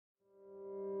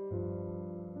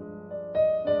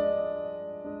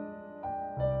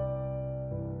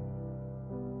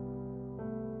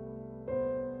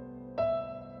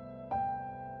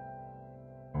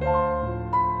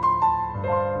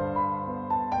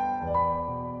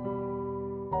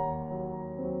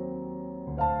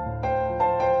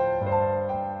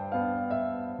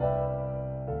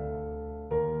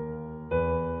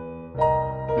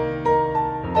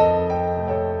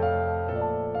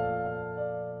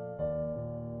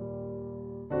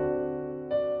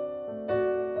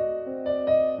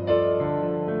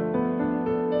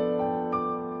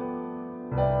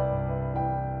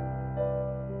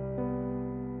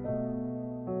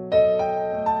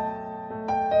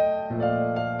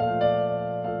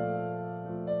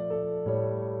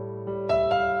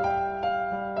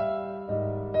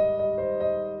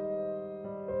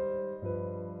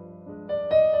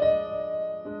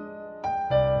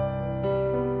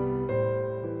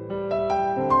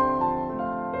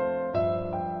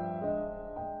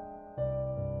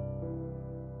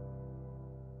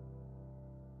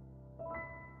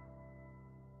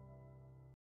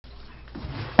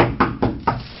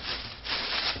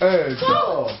Hey,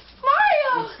 Joel.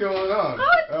 Mario. What's going on? Oh,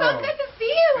 it's so good to see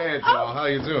you. Hey, Joel. How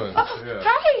you doing?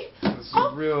 Hey. This is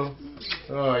real.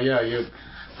 Oh, yeah.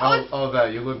 All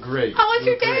that. You look great. How was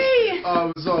your day? Oh,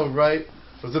 it was all right.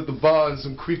 I was at the bar and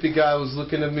some creepy guy was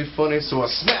looking at me funny, so I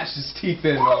smashed his teeth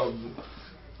in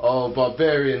all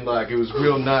barbarian-like. It was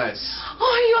real nice.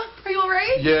 Oh, are you all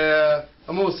right? Yeah.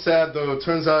 I'm a little sad, though. It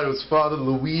turns out it was Father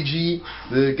Luigi,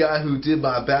 the guy who did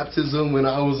my baptism when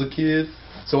I was a kid.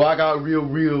 So I got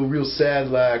real sad,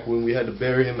 like, when we had to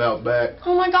bury him out back.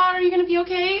 Oh, my God. Are you going to be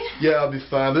okay? Yeah, I'll be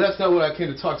fine. But that's not what I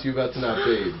came to talk to you about tonight,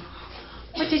 babe.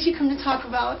 What did you come to talk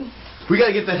about? We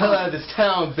gotta get the hell out of this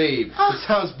town, babe. This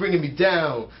town's bringing me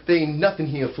down. There ain't nothing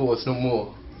here for us no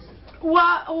more.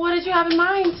 What did you have in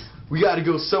mind? We gotta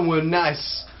go somewhere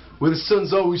nice, where the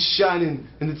sun's always shining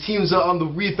and the teams are on the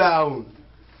rebound,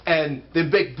 and they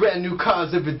make brand new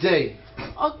cars every day.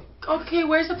 Okay,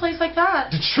 where's a place like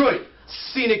that? Detroit.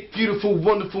 Scenic, beautiful,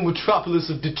 wonderful metropolis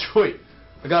of Detroit.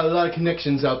 I got a lot of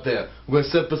connections out there. We're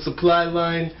gonna set up a supply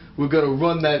line. We're gonna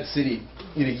run that city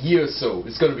in a year or so.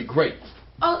 It's gonna be great.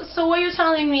 Oh, so what you're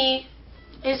telling me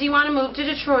is you want to move to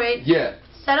Detroit. Yeah.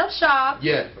 Set up shop.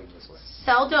 Yeah.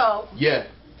 Sell dope. Yeah.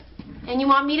 And you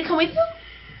want me to come with you?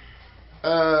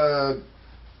 Yeah.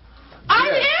 I'm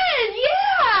in.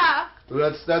 Yeah.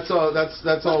 Well, that's all.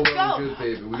 That's all well and good,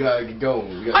 baby. We gotta get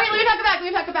going. All right, let me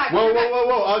pack it back.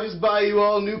 Whoa! I'll just buy you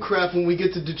all new crap when we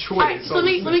get to Detroit. All right, so let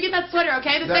me get that sweater,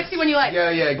 okay? The sexy one you like.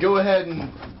 Yeah. Go ahead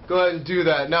and do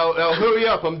that. Now hurry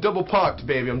up. I'm double parked,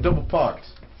 baby. I'm double parked.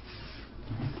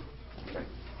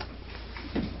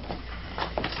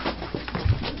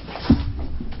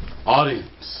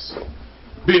 Audience,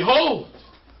 behold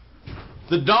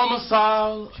the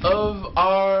domicile of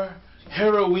our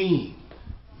heroine.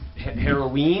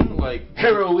 Heroine? Like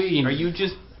heroine. Are you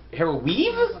just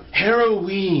heroine?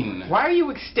 Heroine. Why are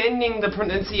you extending the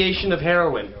pronunciation of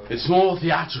heroin? It's more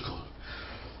theatrical.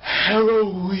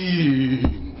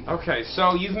 Heroine. Okay,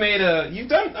 so you've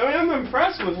done. I mean, I'm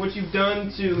impressed with what you've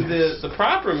done to the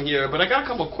prop room here, but I got a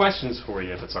couple questions for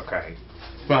you, if it's okay.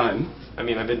 Fine. I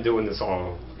mean, I've been doing this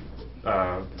all.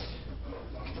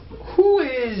 Who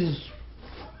is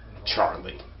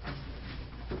Charlie?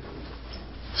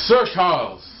 Sir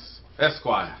Charles,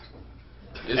 Esquire.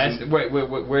 Wait,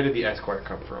 where did the Esquire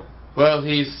come from? Well,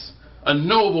 he's a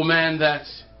nobleman that,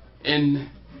 in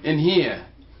here,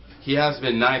 he has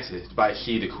been knighted by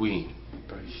she the queen.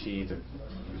 By she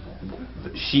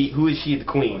who is she the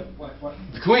queen?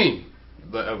 The queen.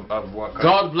 Of what kind?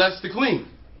 God bless the queen.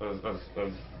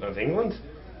 Of England?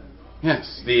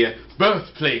 Yes, the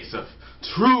birthplace of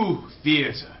true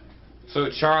theater. So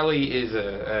Charlie is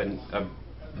a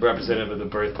representative of the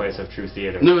birthplace of true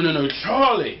theater. No.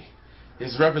 Charlie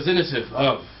is representative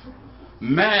of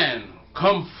man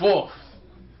come forth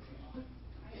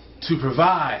to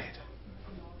provide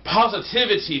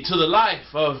positivity to the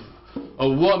life of a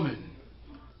woman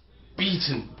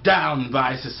beaten down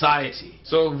by society.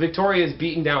 So Victoria is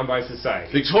beaten down by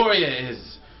society. Victoria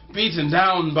is beaten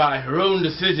down by her own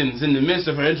decisions in the midst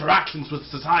of her interactions with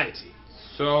society.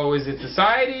 So is it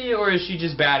society, or is she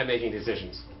just bad at making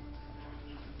decisions?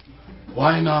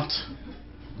 Why not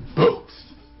both?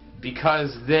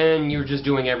 Because then you're just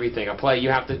doing everything. A play, you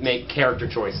have to make character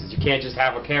choices. You can't just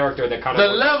have a character that kind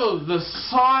of... The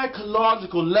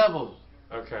psychological level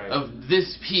of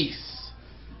this piece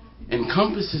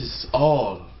encompasses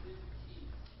all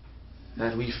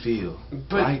that we feel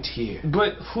right here.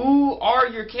 But who are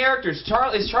your characters?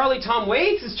 Is Charlie Tom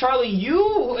Waits? Is Charlie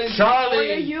you? Is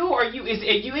Victoria you? Are you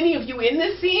any of you in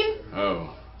this scene?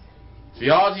 Oh. The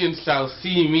audience shall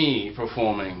see me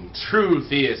performing true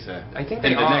theater. I think they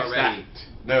in the are next already. act.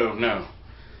 No.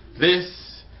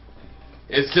 This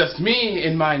is just me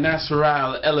in my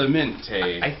natural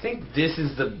elemente. I think this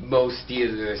is the most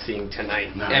theater they're seeing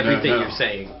tonight. No. You're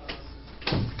saying.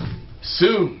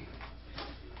 Soon.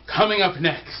 Coming up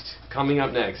next.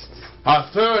 Our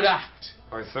third act.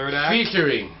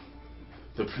 Featuring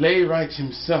the playwright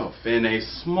himself in a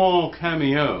small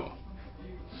cameo.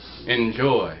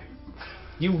 Enjoy.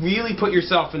 You really put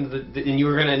yourself into and you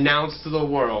were going to announce to the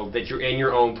world that you're in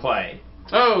your own play.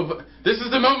 Oh, but this is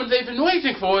the moment they've been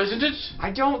waiting for, isn't it?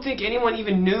 I don't think anyone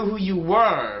even knew who you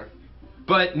were.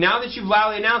 But now that you've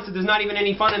loudly announced it, there's not even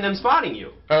any fun in them spotting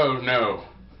you. Oh, no.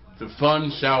 The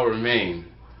fun shall remain.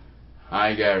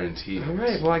 I guarantee it. All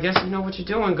right, well, I guess you know what you're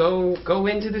doing. Go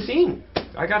into the scene.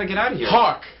 I got to get out of here.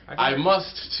 Hark! I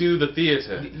must to the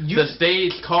theater. The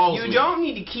stage calls me. You don't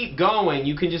need to keep going.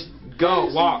 You can just go,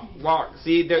 walk.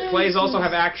 See, their plays also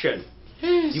have action.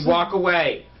 You walk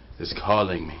away. It's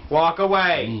calling me. Walk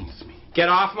away. It needs me. Get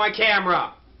off my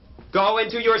camera. Go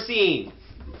into your scene.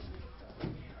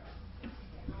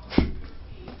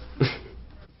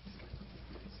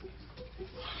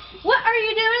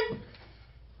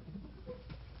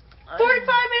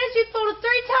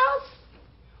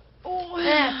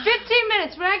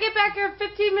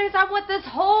 15 minutes, I want this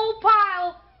whole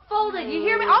pile folded. You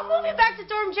hear me? I'll move it back to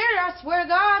dorm janitor. I swear to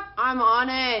God. I'm on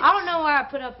it. I don't know why I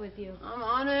put up with you. I'm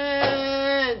on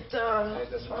it. It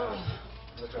doesn't matter.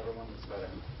 Whichever one is better.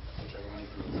 Whichever one you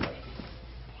think is better.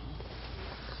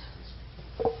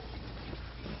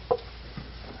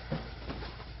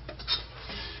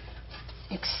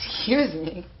 Excuse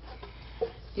me?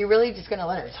 You're really just gonna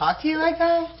let her talk to you like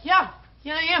that? Yeah,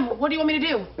 I am. What do you want me to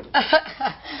do?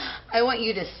 I want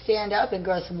you to stand up and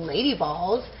grow some lady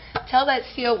balls. Tell that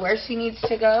seal where she needs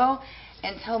to go,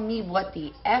 and tell me what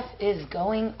the F is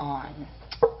going on.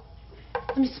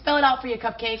 Let me spell it out for you,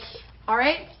 Cupcake. All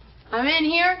right? I'm in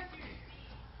here.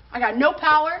 I got no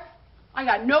power. I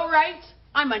got no rights.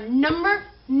 I'm a number,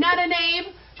 not a name.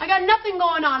 I got nothing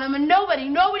going on. I'm a nobody.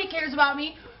 Nobody cares about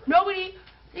me. Nobody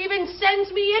even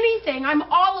sends me anything. I'm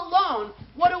all alone.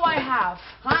 What do I have?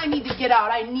 I need to get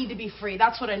out. I need to be free.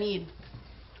 That's what I need.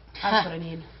 That's what I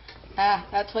need.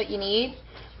 That's what you need?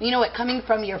 You know what, coming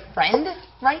from your friend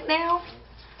right now,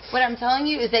 what I'm telling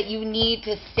you is that you need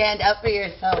to stand up for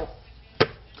yourself.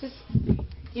 Just,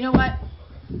 you know what?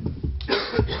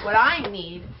 What I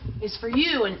need is for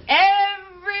you and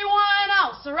everyone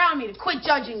else around me to quit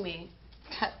judging me.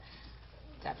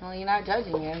 Definitely not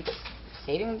judging you.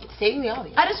 Stating the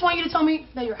obvious. I just want you to tell me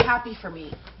that you're happy for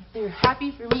me. That you're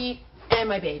happy for me and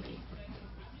my baby.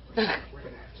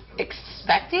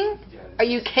 Expecting? Are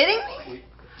you kidding me?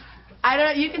 I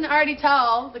don't. You can already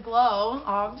tell the glow.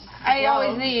 I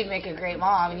always knew you'd make a great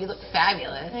mom, and you look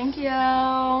fabulous. Thank you.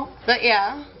 But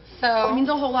yeah, so It means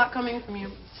a whole lot coming from you.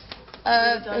 who's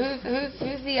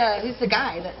the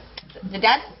guy? The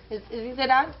dad? Is he the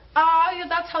dad? Yeah,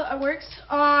 that's how it works.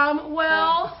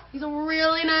 Well, he's a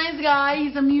really nice guy.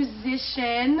 He's a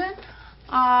musician.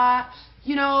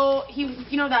 You know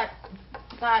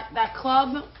that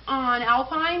club on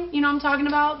Alpine? You know what I'm talking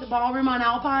about? The ballroom on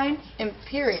Alpine?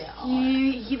 Imperial.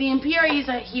 The Imperial,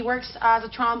 he works as a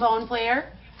trombone player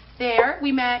there.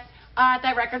 We met at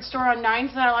that record store on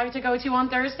 9th that I like to go to on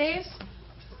Thursdays.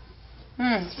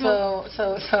 So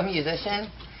musician.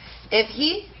 If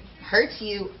he hurts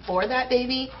you for that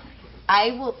baby,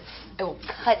 I will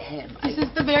cut him. This is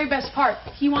the very best part.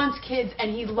 He wants kids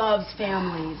and he loves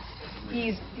families.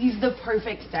 He's the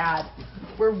perfect dad.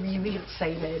 We're really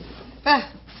excited.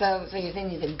 So you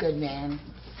think he's a good man?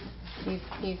 He's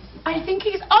I think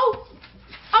he's. Oh,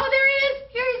 there he is.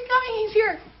 Here he's coming. He's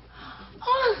here.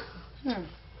 Oh.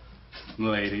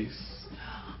 Ladies,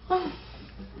 Oh.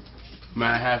 may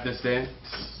I have this dance?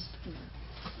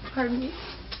 Pardon me.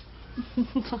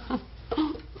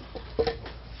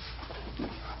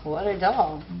 What a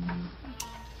doll.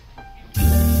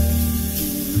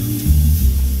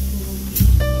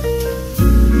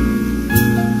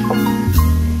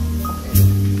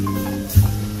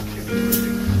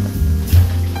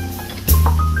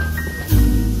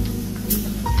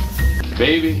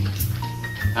 Baby,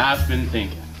 I've been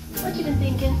thinking. What you been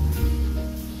thinking?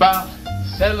 About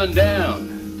settling down.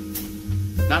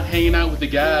 Not hanging out with the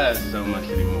guys so much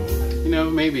anymore. You know,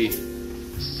 maybe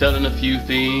selling a few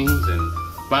things and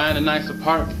buying a nice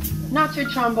apartment. Not your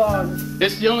trombone.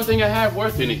 It's the only thing I have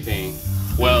worth anything.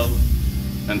 Well,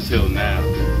 until now.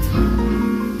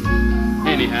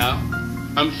 Anyhow,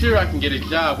 I'm sure I can get a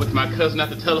job with my cousin at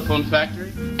the telephone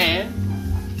factory, and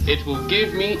it will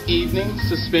give me evenings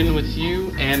to spend with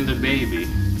you and the baby.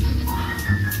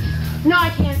 No, I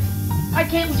can't. I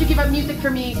can't let you give up music for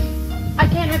me. I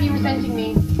can't have you resenting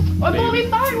me. We'll be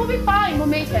fine. We'll be fine. We'll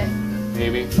make it.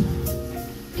 Maybe.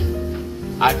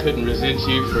 I couldn't resent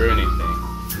you for anything.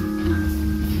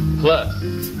 Plus,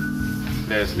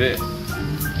 there's this.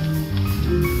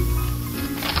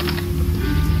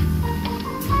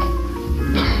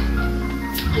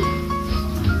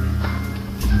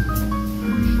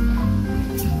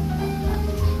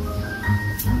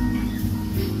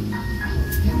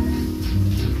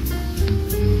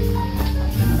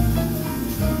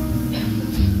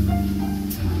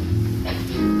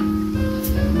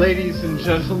 Ladies and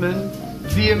gentlemen,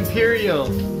 the Imperial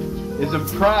is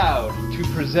proud to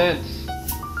present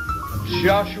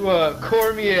Joshua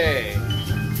Cormier.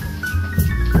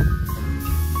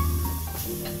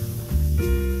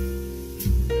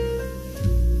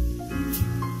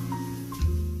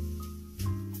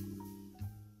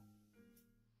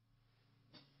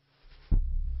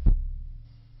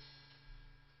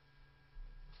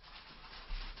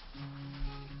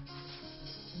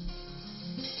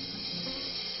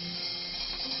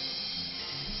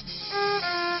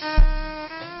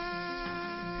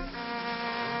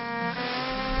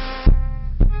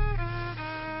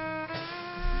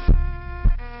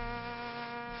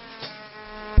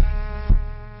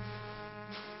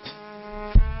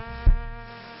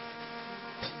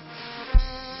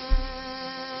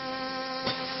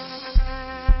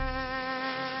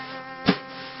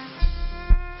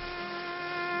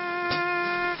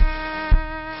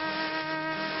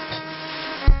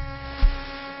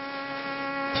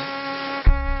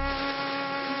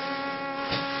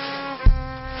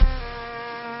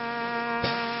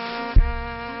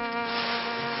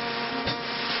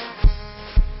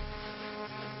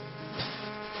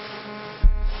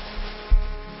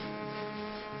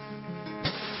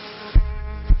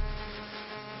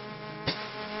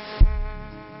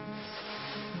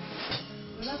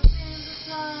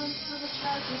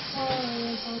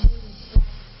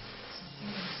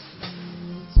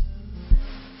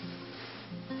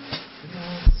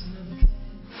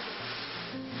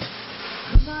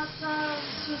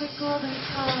 the golden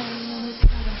time.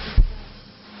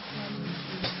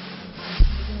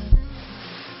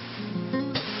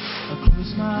 I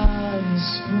close my eyes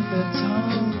with their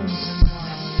tongues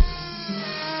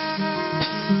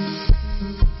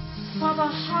of a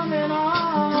humming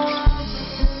on.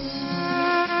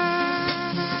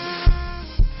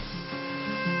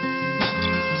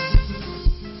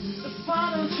 The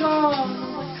final draw,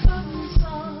 the curtains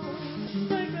on, the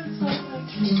fragrance of the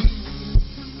key.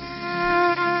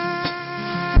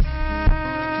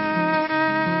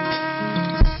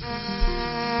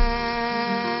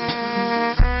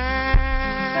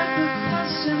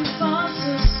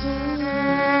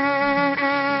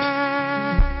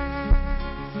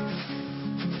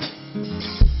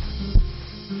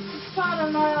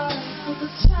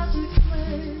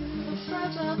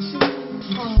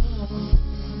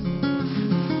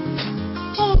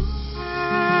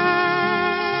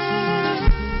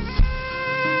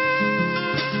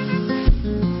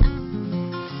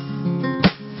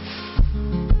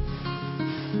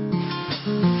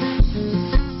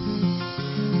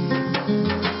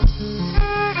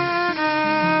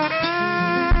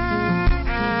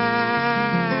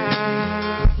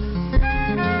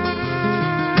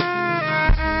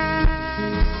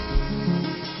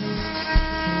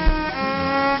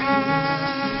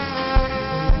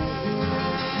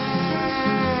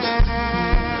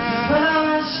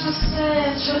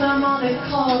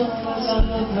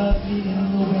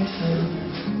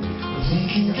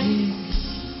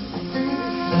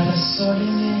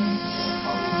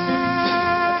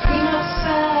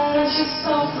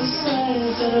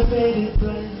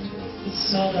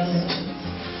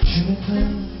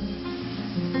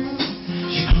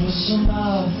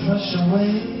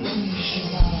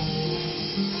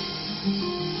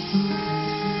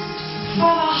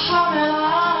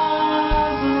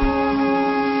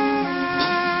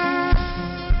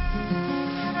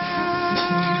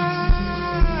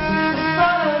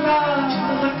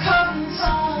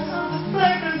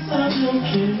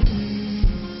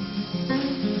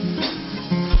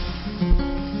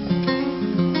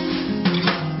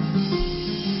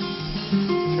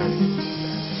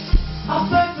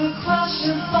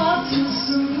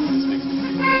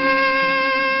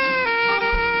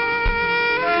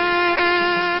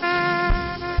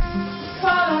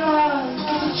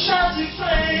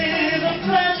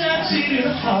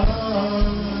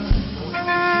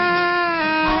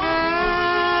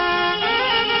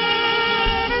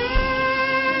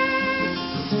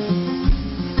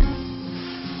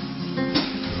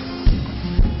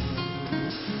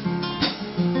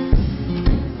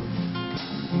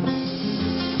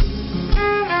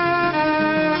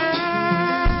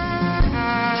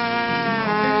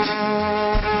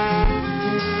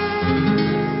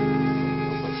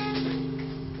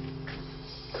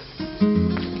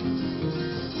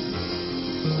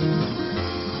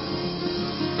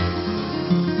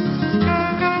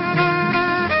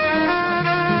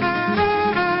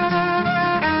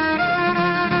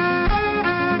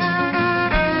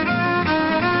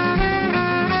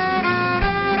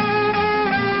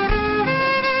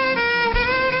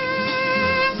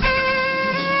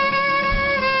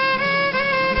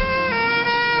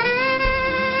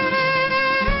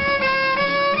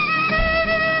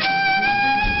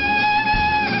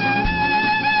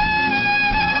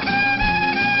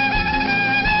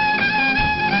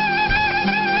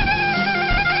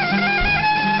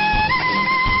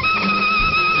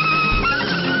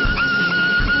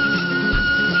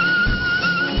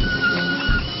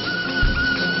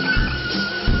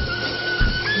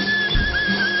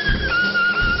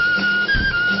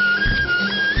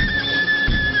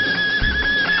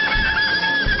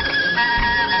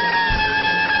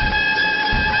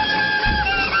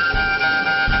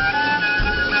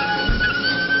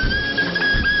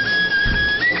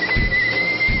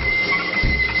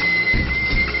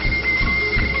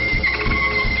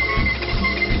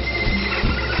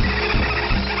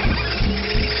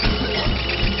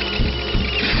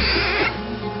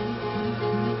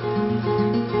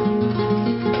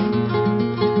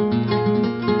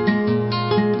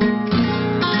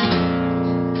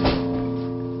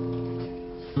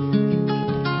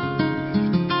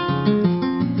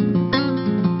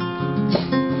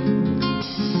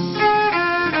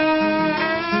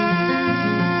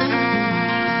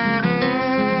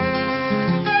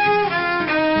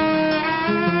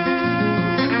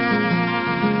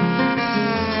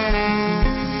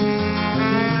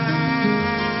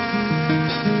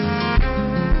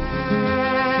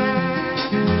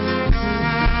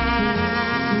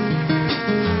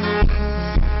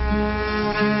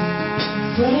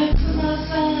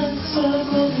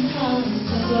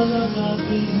 of our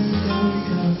being going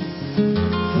down.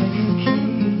 Thank you,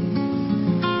 King.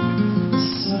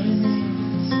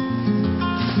 Silence.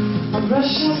 I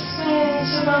brush your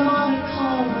face with my morning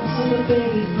call until the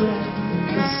baby breath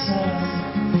the sound.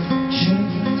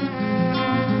 Children,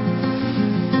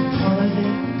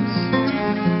 holidays,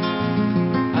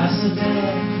 as the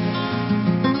day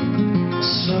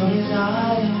slowly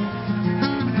dying.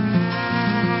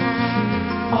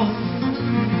 Oh.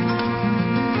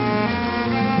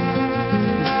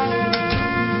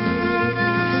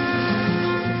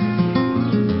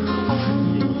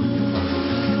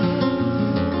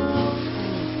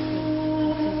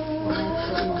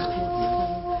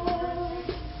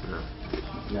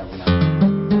 No, we're not.